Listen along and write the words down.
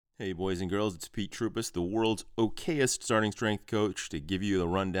Hey boys and girls, it's Pete Troupis, the world's okayest starting strength coach, to give you the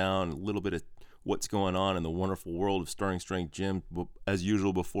rundown, a little bit of what's going on in the wonderful world of starting strength gym. As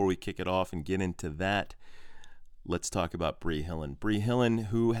usual, before we kick it off and get into that, let's talk about Bree Hillen. Bree Hillen,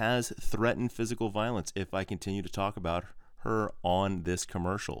 who has threatened physical violence if I continue to talk about her on this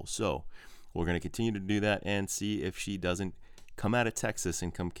commercial. So we're going to continue to do that and see if she doesn't come out of Texas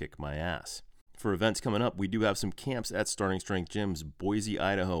and come kick my ass. For events coming up, we do have some camps at Starting Strength Gyms, Boise,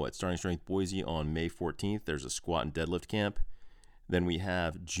 Idaho, at Starting Strength Boise on May 14th. There's a squat and deadlift camp. Then we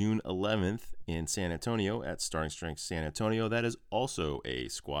have June 11th in San Antonio at Starting Strength San Antonio. That is also a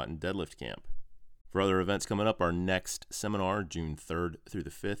squat and deadlift camp. For other events coming up, our next seminar, June 3rd through the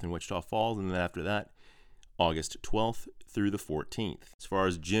 5th in Wichita Falls, and then after that, August 12th through the 14th. As far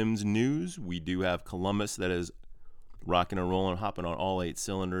as gyms news, we do have Columbus that is rocking and rolling, hopping on all 8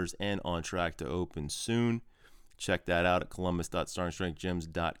 cylinders, and on track to open soon. Check that out at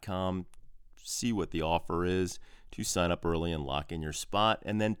columbus.startingstrengthgyms.com. See what the offer is to sign up early and lock in your spot.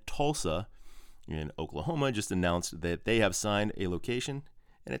 And then Tulsa in Oklahoma just announced that they have signed a location,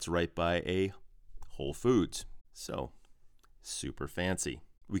 and it's right by a Whole Foods. So, super fancy.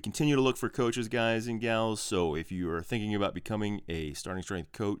 We continue to look for coaches, guys and gals. So if you are thinking about becoming a starting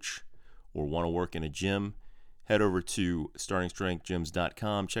strength coach or want to work in a gym, head over to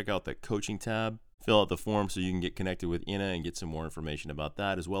startingstrengthgyms.com, check out the coaching tab, fill out the form so you can get connected with Ina and get some more information about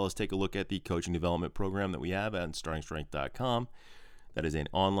that, as well as take a look at the coaching development program that we have at startingstrength.com. That is an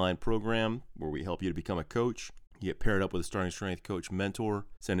online program where we help you to become a coach. You get paired up with a starting strength coach mentor,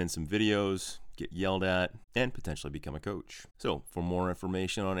 send in some videos, get yelled at, and potentially become a coach. So for more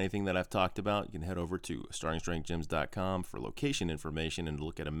information on anything that I've talked about, you can head over to startingstrengthgyms.com for location information and to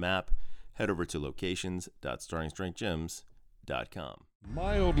look at a map. Head over to locations.startingstrengthgyms.com.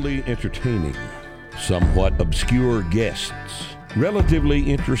 Mildly entertaining, somewhat obscure guests, relatively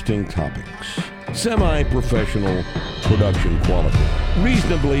interesting topics, semi-professional production quality,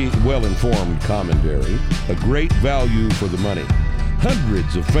 reasonably well-informed commentary, a great value for the money,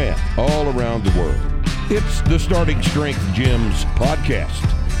 hundreds of fans all around the world. It's the Starting Strength Gyms podcast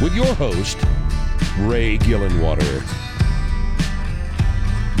with your host, Ray Gillenwater.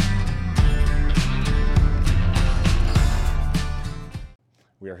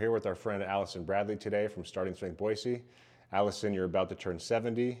 We are here with our friend Allison Bradley today from Starting Strength Boise. Allison, you're about to turn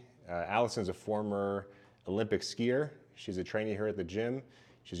 70. Allison's a former Olympic skier. She's a trainee here at the gym.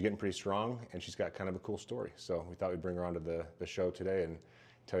 She's getting pretty strong, and she's got kind of a cool story. So we thought we'd bring her onto the show today and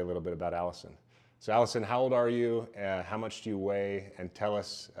tell you a little bit about Allison. So Allison, how old are you? How much do you weigh? And tell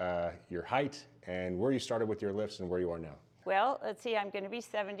us your height and where you started with your lifts and where you are now. Well, let's see, I'm going to be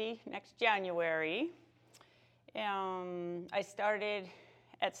 70 next January. I started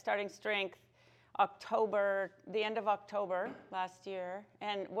at Starting Strength the end of October last year.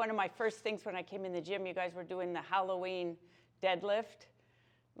 And one of my first things when I came in the gym, you guys were doing the Halloween deadlift,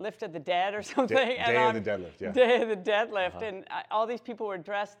 lift of the dead or something. Day of the deadlift, yeah. Day of the deadlift. And all these people were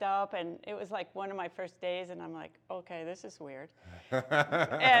dressed up, and it was like one of my first days, and I'm like, okay, this is weird.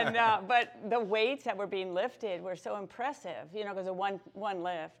 And but the weights that were being lifted were so impressive, because of one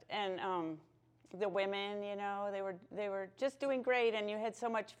lift. And the women, they were just doing great, and you had so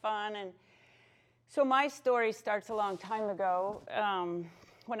much fun. And so my story starts a long time ago.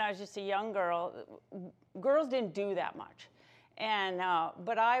 When I was just a young girl, girls didn't do that much, and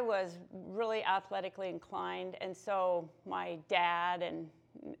but I was really athletically inclined, and so my dad and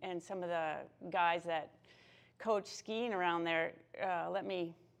some of the guys that coached skiing around there let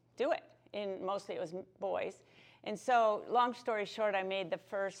me do it. And mostly it was boys. And so, long story short, I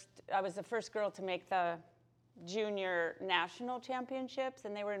was the first girl to make the junior national championships,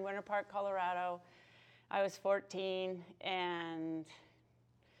 and they were in Winter Park, Colorado. I was 14, and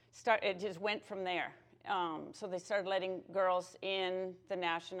it just went from there. So they started letting girls in the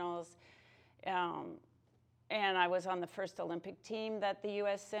nationals, and I was on the first Olympic team that the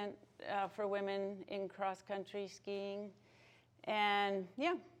U.S. sent for women in cross-country skiing. And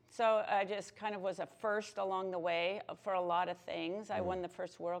yeah. So I just kind of was a first along the way for a lot of things. I won the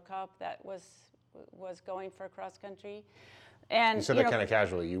first World Cup that was going for cross country. And you said that kind of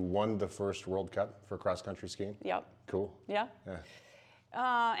casually. You won the first World Cup for cross country skiing? Yep. Cool. Yeah.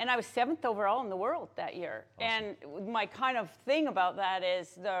 And I was 7th overall in the world that year. Awesome. And my kind of thing about that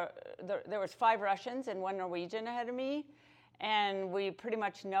is there was 5 Russians and 1 Norwegian ahead of me. And we pretty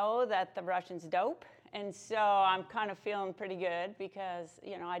much know that the Russians dope. And so I'm kind of feeling pretty good because,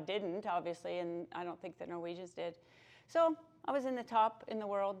 I didn't, obviously, and I don't think the Norwegians did. So I was in the top in the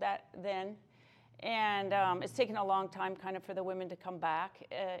world then. And it's taken a long time kind of for the women to come back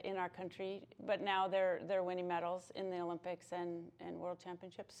in our country, but now they're winning medals in the Olympics and World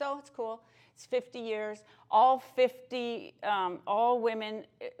Championships. So it's cool. It's 50 years. All women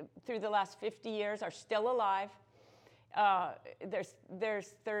through the last 50 years are still alive.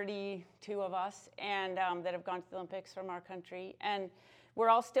 There's 32 of us and that have gone to the Olympics from our country, and we're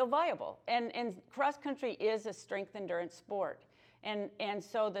all still viable. And cross country is a strength endurance sport. And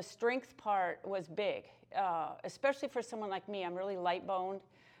so the strength part was big, especially for someone like me. I'm really light boned.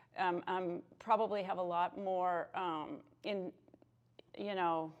 I'm probably have a lot more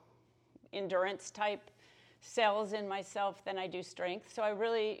endurance type cells in myself than I do strength. So I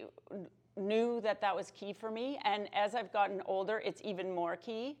really knew that was key for me. And as I've gotten older, it's even more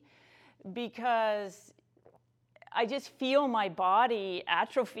key because I just feel my body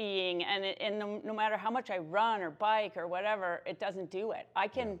atrophying, and no matter how much I run or bike or whatever, it doesn't do it. I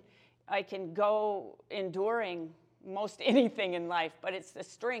can go enduring most anything in life, but it's the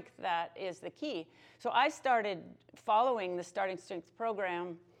strength that is the key. So I started following the Starting Strength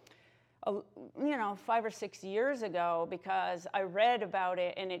program, 5 or 6 years ago because I read about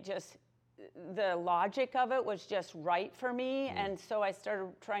it, and the logic of it was just right for me. And so I started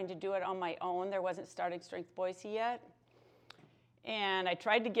trying to do it on my own. There wasn't Starting Strength Boise yet. And I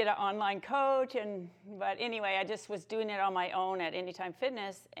tried to get an online coach, but anyway, I just was doing it on my own at Anytime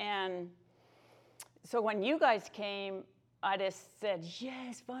Fitness. And so when you guys came, I just said,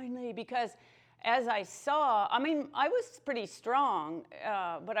 yes, finally, because as I saw, I was pretty strong,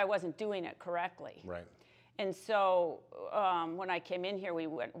 but I wasn't doing it correctly. Right. And so when I came in here, we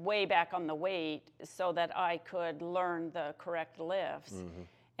went way back on the weight so that I could learn the correct lifts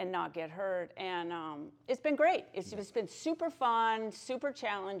and not get hurt. And it's been great. It's been super fun, super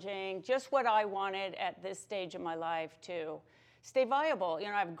challenging, just what I wanted at this stage of my life to stay viable.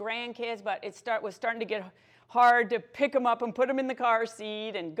 I have grandkids, but it was starting to get hard to pick them up and put them in the car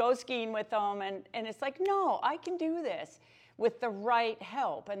seat and go skiing with them. And it's like, no, I can do this with the right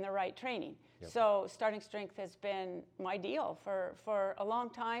help and the right training. Yep. So Starting Strength has been my deal for a long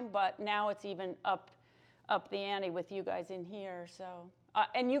time, but now it's even up the ante with you guys in here. So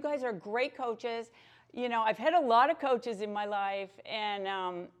and you guys are great coaches. I've had a lot of coaches in my life,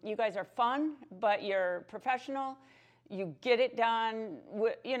 and you guys are fun, but you're professional. You get it done.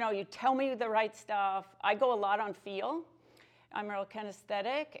 You tell me the right stuff. I go a lot on feel. I'm real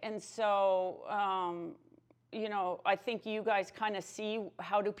kinesthetic, and so I think you guys kind of see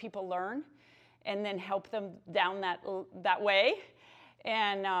how do people learn, and then help them down that way.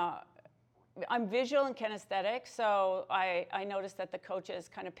 And I'm visual and kinesthetic, so I notice that the coaches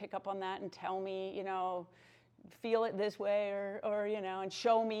kind of pick up on that and tell me, feel it this way or and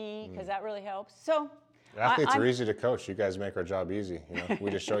show me, because that really helps. So athletes are easy to coach. You guys make our job easy. We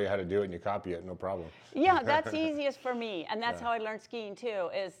just show you how to do it and you copy it, no problem. Yeah, that's easiest for me, and that's how I learned skiing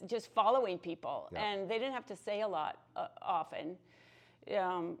too, is just following people. And they didn't have to say a lot often.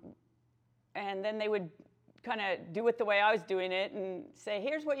 And then they would kind of do it the way I was doing it and say,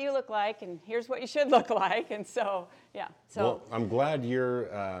 here's what you look like and here's what you should look like. And so, Well, I'm glad you're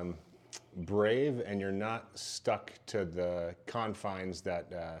brave and you're not stuck to the confines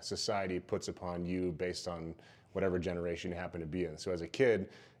that society puts upon you based on whatever generation you happen to be in. So as a kid,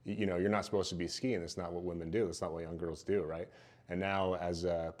 you're not supposed to be skiing. That's not what women do. That's not what young girls do, right? And now as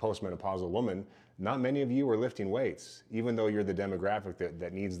a postmenopausal woman, not many of you are lifting weights, even though you're the demographic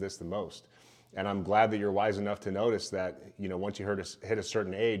that needs this the most. And I'm glad that you're wise enough to notice that, once you hit a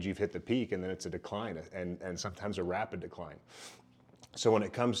certain age, you've hit the peak, and then it's a decline, and sometimes a rapid decline. So when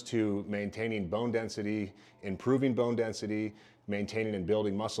it comes to maintaining bone density, improving bone density, maintaining and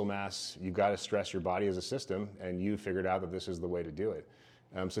building muscle mass, you've got to stress your body as a system, and you figured out that this is the way to do it.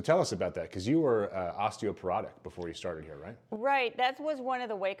 So tell us about that, because you were osteoporotic before you started here, right? Right. That was one of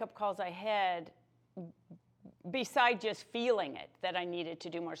the wake-up calls I had, beside just feeling it, that I needed to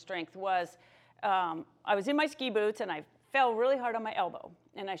do more strength, was I was in my ski boots and I fell really hard on my elbow,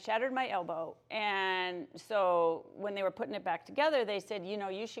 and I shattered my elbow. And so when they were putting it back together, they said,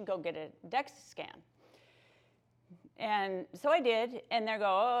 you should go get a DEXA scan. And so I did, and they go,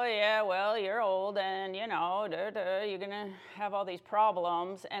 oh yeah, well, you're old, and you're gonna have all these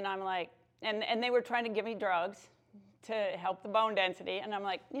problems. And I'm like, and they were trying to give me drugs to help the bone density, and I'm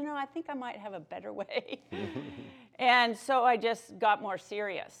like, I think I might have a better way. And so I just got more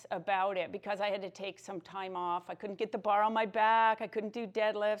serious about it, because I had to take some time off. I couldn't get the bar on my back. I couldn't do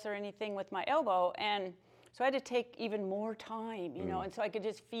deadlifts or anything with my elbow. And so I had to take even more time, and so I could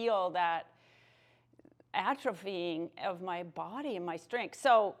just feel that atrophying of my body and my strength.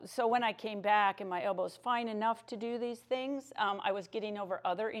 So when I came back and my elbow's fine enough to do these things, I was getting over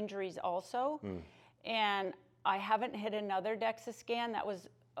other injuries also. And I haven't had another DEXA scan. That was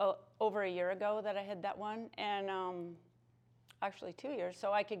over a year ago that I had that one, and actually 2 years.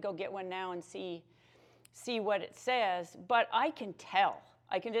 So I could go get one now and see what it says. But I can tell.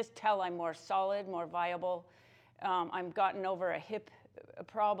 I can just tell I'm more solid, more viable. I've gotten over a hip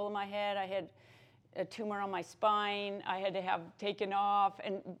problem I had. I had a tumor on my spine I had to have taken off,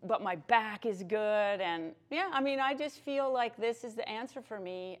 but my back is good. And yeah, I mean, I just feel like this is the answer for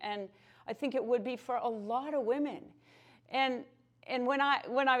me. And I think it would be for a lot of women. And when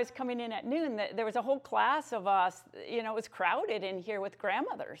I was coming in at noon, there was a whole class of us, you know, it was crowded in here with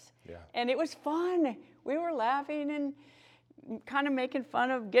grandmothers. Yeah. And it was fun. We were laughing and kind of making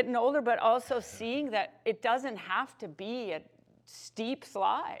fun of getting older, but also seeing that it doesn't have to be a steep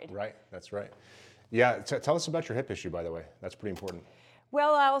slide. Right, that's right. Yeah, tell us about your hip issue, by the way. That's pretty important.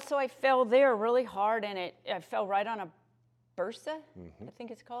 Well, I fell there really hard, and I fell right on a bursa, I think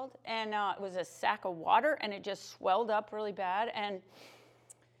it's called, and it was a sack of water, and it just swelled up really bad,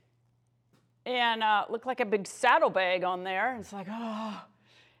 and looked like a big saddlebag on there. It's like, oh.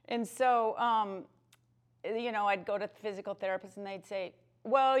 And so, you know, I'd go to physical therapists, and they'd say,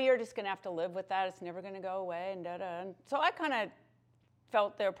 well, you're just going to have to live with that. It's never going to go away, and da-da. And so I kind of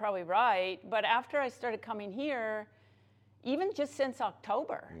felt they're probably right. But after I started coming here, even just since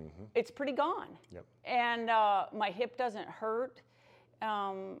October, it's pretty gone. Yep. And my hip doesn't hurt.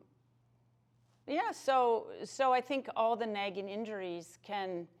 Yeah, so I think all the nagging injuries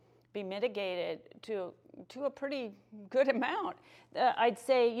can be mitigated to a pretty good amount. I'd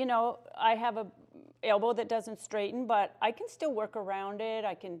say, you know, I have a elbow that doesn't straighten, but I can still work around it.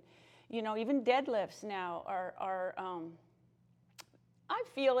 I can, you know, even deadlifts now are I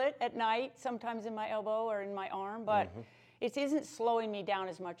feel it at night, sometimes in my elbow or in my arm, but it isn't slowing me down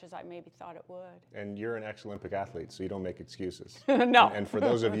as much as I maybe thought it would. And you're an ex-Olympic athlete, so you don't make excuses. No. And for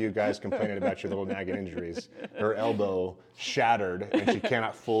those of you guys complaining about your little nagging injuries, her elbow shattered and she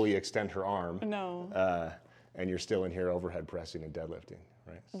cannot fully extend her arm. No. And you're still in here overhead pressing and deadlifting,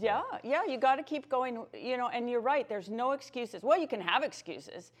 right? So. Yeah, you got to keep going, you know, and you're right, there's no excuses. Well, you can have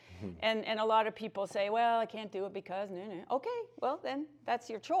excuses, and a lot of people say, well, I can't do it because, okay, well, then that's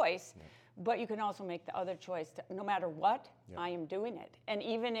your choice. Yeah. But you can also make the other choice, no matter what, I am doing it. And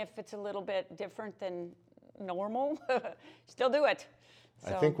even if it's a little bit different than normal, still do it.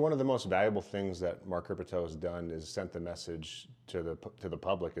 So. I think one of the most valuable things that Mark Herpeteau has done is sent the message to the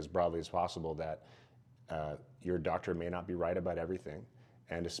public as broadly as possible that your doctor may not be right about everything,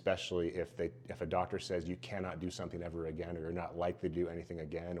 and especially if a doctor says you cannot do something ever again, or you're not likely to do anything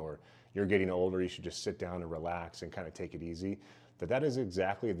again, or you're getting older, you should just sit down and relax and kind of take it easy. That is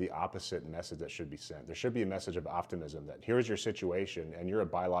exactly the opposite message that should be sent. There should be a message of optimism that here's your situation, and you're a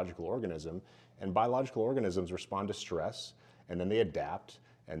biological organism, and biological organisms respond to stress, and then they adapt,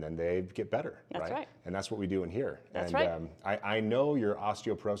 and then they get better. That's right. And that's what we do in here. That's and right. I know your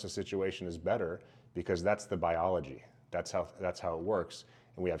osteoporosis situation is better because that's the biology. That's how it works.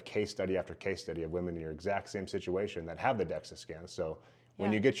 And we have case study after case study of women in your exact same situation that have the DEXA scan. So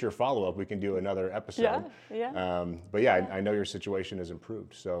when you get your follow-up, we can do another episode. Yeah. But I know your situation has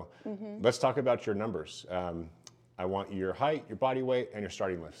improved. So let's talk about your numbers. I want your height, your body weight, and your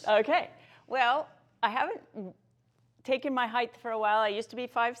starting lifts. Okay. Well, I haven't taken my height for a while. I used to be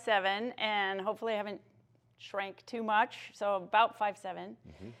 5'7", and hopefully I haven't shrank too much. So about 5'7".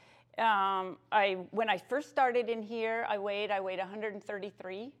 When I first started in here, I weighed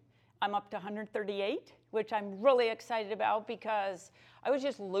 133. I'm up to 138, which I'm really excited about because I was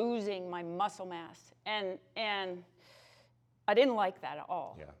just losing my muscle mass, and I didn't like that at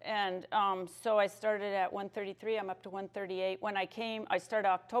all. Yeah. And so I started at 133. I'm up to 138. When I started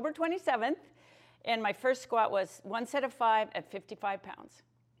October 27th, and my first squat was 1 set of 5 at 55 pounds.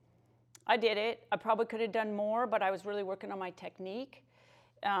 I did it. I probably could have done more, but I was really working on my technique.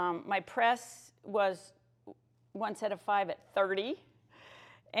 My press was 1 set of 5 at 30,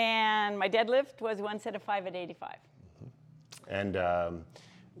 and my deadlift was 1 set of 5 at 85. And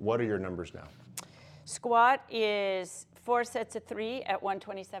what are your numbers now? Squat is 4 sets of 3 at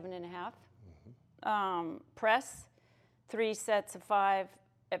 127.5. Press, 3 sets of 5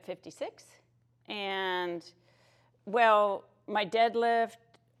 at 56. And, well, my deadlift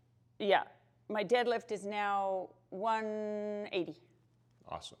is now 180.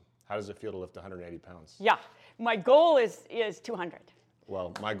 Awesome. How does it feel to lift 180 pounds? Yeah, my goal is 200.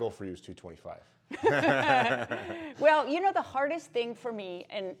 Well, my goal for you is 225. Well, you know, the hardest thing for me,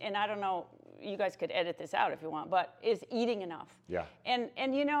 and I don't know, you guys could edit this out if you want, but is eating enough. Yeah.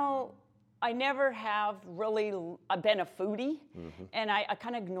 And you know, I never have really been a foodie, and I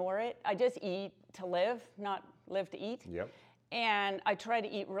kind of ignore it. I just eat to live, not live to eat. Yep. And I try to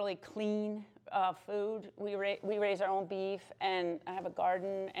eat really clean food. We raise our own beef, and I have a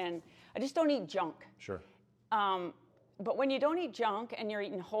garden, and I just don't eat junk. Sure. But when you don't eat junk and you're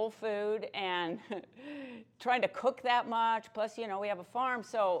eating whole food and trying to cook that much, plus, you know, we have a farm,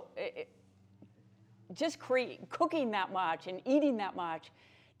 so just cooking that much and eating that much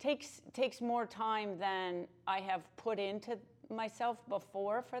takes more time than I have put into myself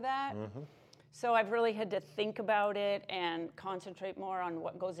before for that. So I've really had to think about it and concentrate more on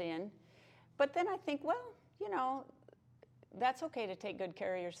what goes in. But then I think, well, you know, that's okay to take good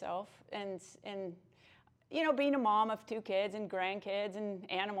care of yourself. And you know, being a mom of 2 kids and grandkids and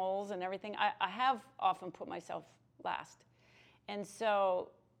animals and everything, I have often put myself last. And so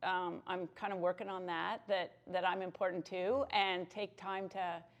I'm kind of working on that I'm important too, and take time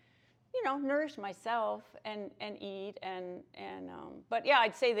to, you know, nourish myself and eat but yeah,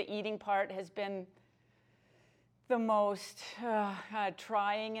 I'd say the eating part has been the most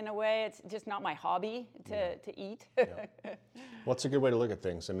trying in a way. It's just not my hobby to eat. Well, it's a good way to look at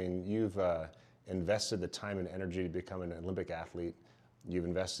things. I mean, you've invested the time and energy to become an Olympic athlete. You've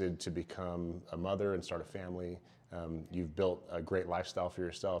invested to become a mother and start a family. You've built a great lifestyle for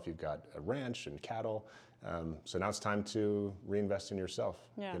yourself. You've got a ranch and cattle. So now it's time to reinvest in yourself,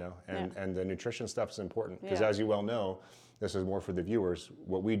 you know, and the nutrition stuff is important because as you well know, this is more for the viewers.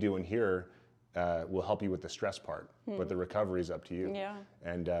 What we do in here will help you with the stress part, but the recovery is up to you. Yeah.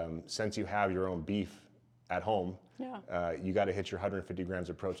 And since you have your own beef at home, you got to hit your 150 grams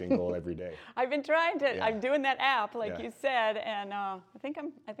of protein goal every day. I've been trying to. I'm doing that app, like you said, and I think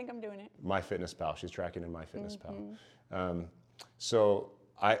I'm doing it. MyFitnessPal. She's tracking in MyFitnessPal. So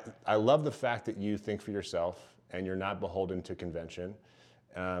I love the fact that you think for yourself and you're not beholden to convention,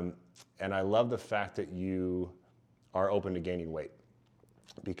 and I love the fact that you are open to gaining weight.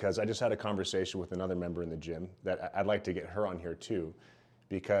 Because I just had a conversation with another member in the gym that I'd like to get her on here too,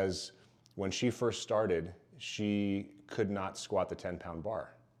 because when she first started, she could not squat the 10-pound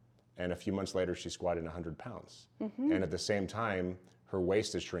bar. And a few months later, she squatted 100 pounds. And at the same time, her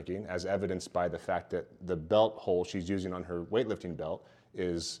waist is shrinking, as evidenced by the fact that the belt hole she's using on her weightlifting belt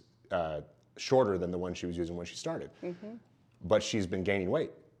is shorter than the one she was using when she started. But she's been gaining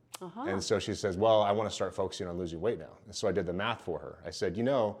weight. And so she says, well, I want to start focusing on losing weight now. And so I did the math for her. I said, you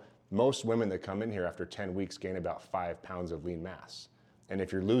know, most women that come in here after 10 weeks gain about 5 pounds of lean mass. And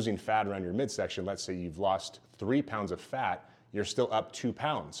if you're losing fat around your midsection, let's say you've lost 3 pounds of fat, you're still up 2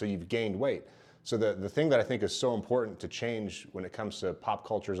 pounds. So you've gained weight. So the thing that I think is so important to change when it comes to pop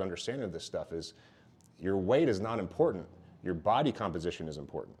culture's understanding of this stuff is your weight is not important. Your body composition is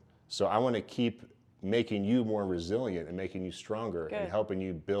important. So I want to keep making you more resilient and making you stronger and helping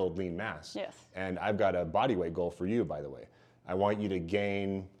you build lean mass. Yes. And I've got a body weight goal for you, by the way. I want you to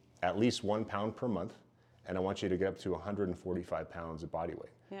gain at least 1 pound per month, and I want you to get up to 145 pounds of body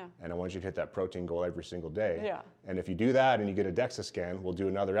weight. Yeah. And I want you to hit that protein goal every single day. Yeah. And if you do that and you get a DEXA scan, we'll do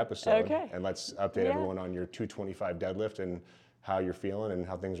another episode. Okay. And let's update everyone on your 225 deadlift and how you're feeling and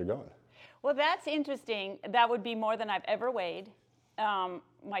how things are going. Well, that's interesting. That would be more than I've ever weighed.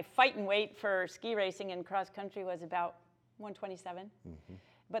 My fighting weight for ski racing and cross country was about 127.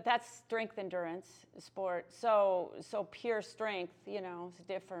 But that's strength endurance sport. So pure strength, you know, is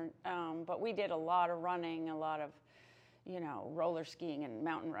different. But we did a lot of running, a lot of, you know, roller skiing and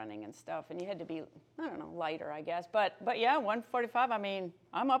mountain running and stuff. And you had to be, I don't know, lighter, I guess. But yeah, 145, I mean,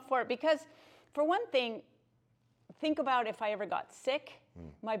 I'm up for it. Because for one thing, think about if I ever got sick,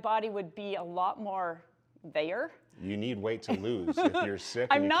 my body would be a lot more there. You need weight to lose. If you're sick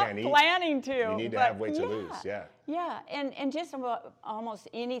and I'm you not can't eat, planning to. you need to have weight to lose. Yeah. Yeah, and just about almost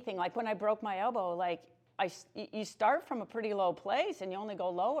anything. Like when I broke my elbow, like you start from a pretty low place and you only go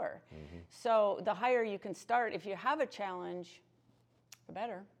lower. So the higher you can start, if you have a challenge, the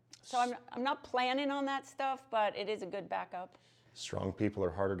better. So I'm not planning on that stuff, but it is a good backup. Strong people are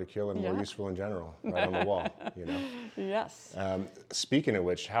harder to kill and more useful in general, right on the wall, you know? Yes. Speaking of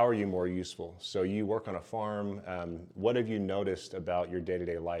which, how are you more useful? So you work on a farm. What have you noticed about your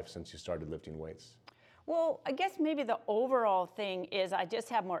day-to-day life since you started lifting weights? Well, I guess maybe the overall thing is I just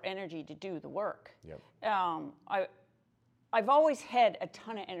have more energy to do the work. Yep. I've always had a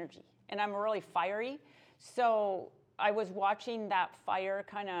ton of energy, and I'm really fiery. So I was watching that fire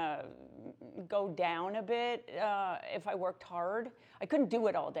kind of go down a bit if I worked hard. I couldn't do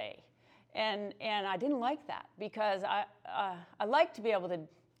it all day. And I didn't like that because I like to be able to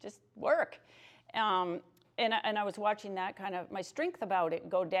just work. And I was watching that kind of, my strength about it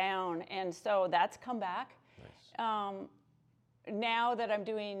go down. And so that's come back. Nice. now that I'm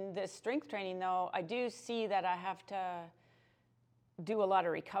doing this strength training, though, I do see that I have to do a lot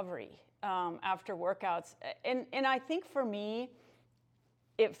of recovery after workouts. And I think for me,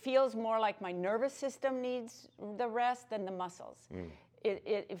 it feels more like my nervous system needs the rest than the muscles.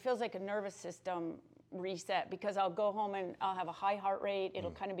 It feels like a nervous system reset, because I'll go home and I'll have a high heart rate.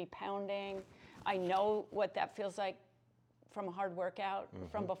 It'll kind of be pounding. I know what that feels like from a hard workout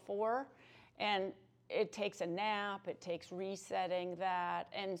from before. And it takes a nap, it takes resetting that.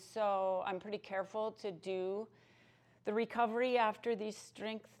 And so I'm pretty careful to do the recovery after these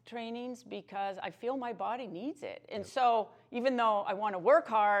strength trainings, because I feel my body needs it. And so even though I want to work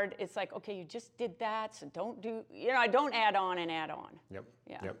hard, it's like, okay, you just did that, so don't do, I don't add on and add on.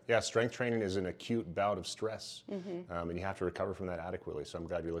 Yeah, strength training is an acute bout of stress, and you have to recover from that adequately. So I'm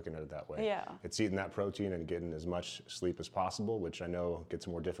glad you're looking at it that way. Yeah. It's eating that protein and getting as much sleep as possible, which I know gets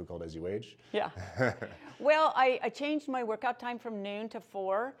more difficult as you age. Yeah. Well, I changed my workout time from noon to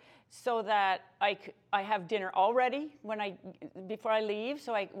 4 so that I have dinner all ready before I leave.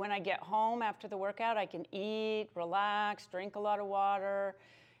 So when I get home after the workout, I can eat, relax, drink a lot of water,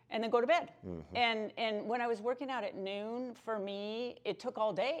 and then go to bed. And when I was working out at noon, for me, it took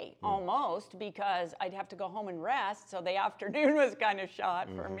all day almost, because I'd have to go home and rest. So the afternoon was kind of shot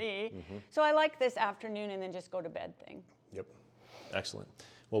for me. So I like this afternoon and then just go to bed thing. Yep. Excellent.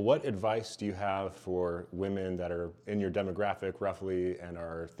 Well, what advice do you have for women that are in your demographic roughly and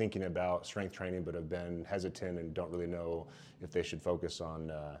are thinking about strength training but have been hesitant and don't really know if they should focus on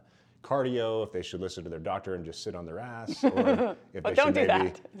cardio, if they should listen to their doctor and just sit on their ass, or if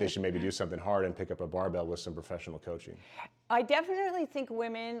they should maybe do something hard and pick up a barbell with some professional coaching? I definitely think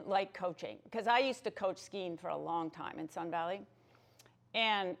women like coaching, because I used to coach skiing for a long time in Sun Valley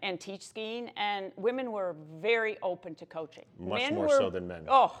and teach skiing, and women were very open to coaching. Much more so than men.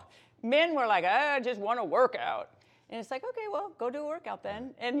 Oh, men were like, I just want to work out. And it's like, okay, well, go do a workout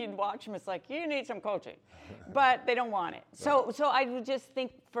then. And you'd watch them, it's like, you need some coaching. But they don't want it. So I would just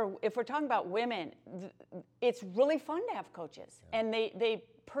think, if we're talking about women, it's really fun to have coaches. And they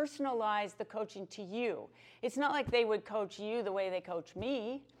personalize the coaching to you. It's not like they would coach you the way they coach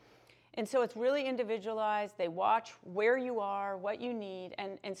me. And so it's really individualized. They watch where you are, what you need.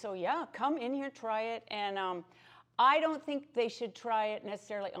 And so, yeah, come in here, try it. And I don't think they should try it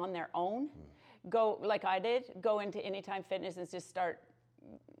necessarily on their own. Go, like I did, go into Anytime Fitness and just start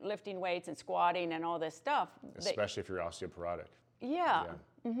lifting weights and squatting and all this stuff. Especially if you're osteoporotic. Yeah.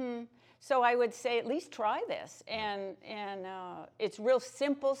 So I would say at least try this. And it's real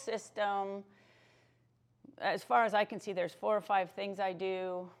simple system. As far as I can see, there's 4 or 5 things I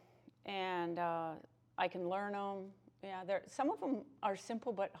do, and I can learn them. Yeah, some of them are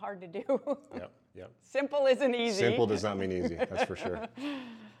simple but hard to do. Yep. Simple isn't easy. Simple does not mean easy, that's for sure.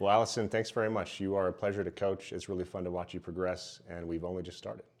 Well, Allison, thanks very much. You are a pleasure to coach. It's really fun to watch you progress, and we've only just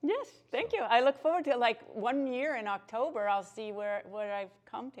started. Yes, thank you. I look forward to 1 year in October. I'll see where I've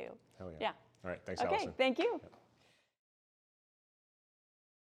come to. Hell yeah. All right, thanks, Allison. Okay, thank you. Yep.